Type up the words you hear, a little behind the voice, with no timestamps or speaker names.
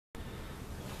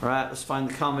All right, let's find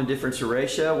the common difference or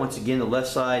ratio. Once again, the left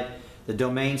side, the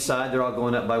domain side, they're all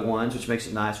going up by ones, which makes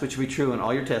it nice, which will be true in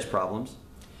all your test problems.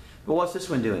 But what's this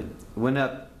one doing? It went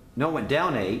up, no, it went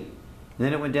down 8, and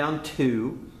then it went down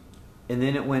 2, and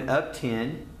then it went up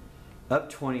 10, up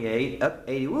 28, up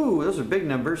 80. Woo, those are big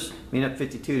numbers. I mean, up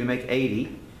 52 to make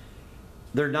 80.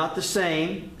 They're not the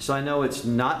same, so I know it's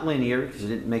not linear because it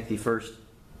didn't make the first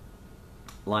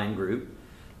line group.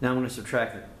 Now I'm going to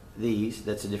subtract these.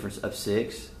 That's a difference up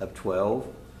 6, up 12,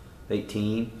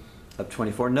 18, up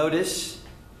 24. Notice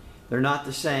they're not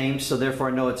the same, so therefore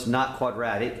I know it's not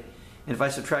quadratic. And if I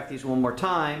subtract these one more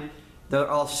time, they're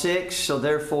all 6, so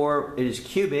therefore it is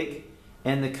cubic,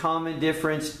 and the common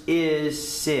difference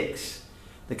is 6.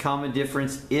 The common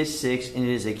difference is 6, and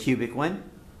it is a cubic one.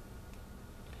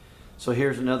 So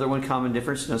here's another one, common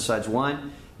difference, no side's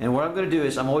 1. And what I'm going to do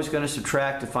is I'm always going to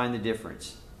subtract to find the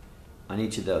difference on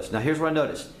each of those. Now here's what I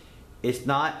noticed. It's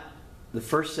not, the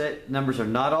first set numbers are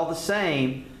not all the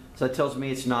same, so that tells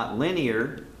me it's not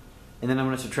linear. And then I'm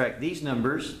going to subtract these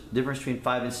numbers. The difference between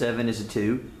 5 and 7 is a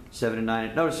 2, 7 and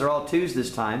 9. Notice they're all 2's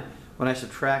this time. When I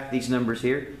subtract these numbers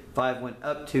here, 5 went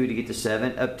up 2 to get to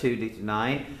 7, up 2 to get to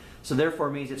 9. So therefore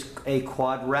it means it's a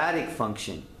quadratic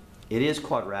function. It is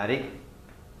quadratic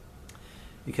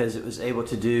because it was able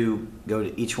to go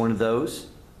to each one of those.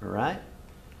 All right.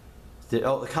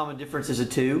 The common difference is a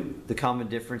 2. The common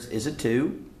difference is a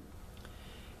 2.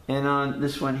 And on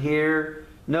this one here,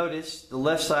 notice the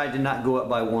left side did not go up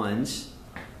by ones.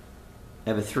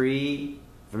 I have a 3.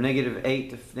 From negative 8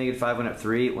 to negative 5 went up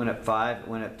 3. It went up 5. It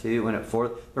went up 2. It went up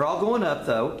 4. They're all going up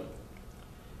though.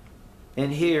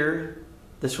 And here,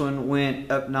 this one went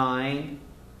up 9.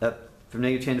 Up from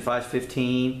negative 10 to 5 is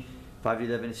 15. 5 to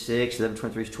 11 is 6. 11 to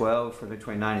 23 is 12. 4 to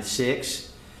 29 is 6.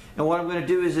 And what I'm going to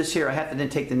do is this here. I have to then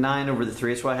take the 9 over the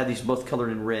 3. That's why I have these both colored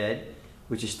in red,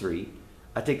 which is 3.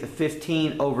 I take the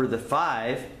 15 over the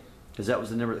 5, because that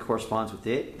was the number that corresponds with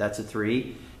it. That's a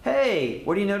 3. Hey,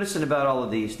 what are you noticing about all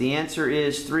of these? The answer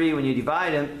is 3 when you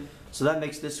divide them. So that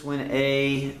makes this one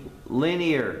a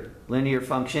linear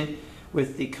function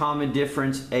with the common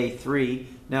difference a 3.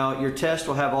 Now your test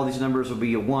will have all these numbers will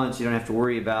be a 1, so you don't have to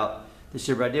worry about this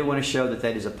here. But I did want to show that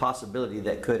that is a possibility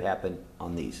that could happen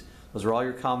on these. Those are all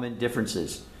your common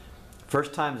differences.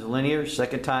 First time is linear,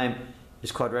 second time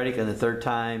is quadratic, and the third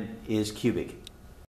time is cubic.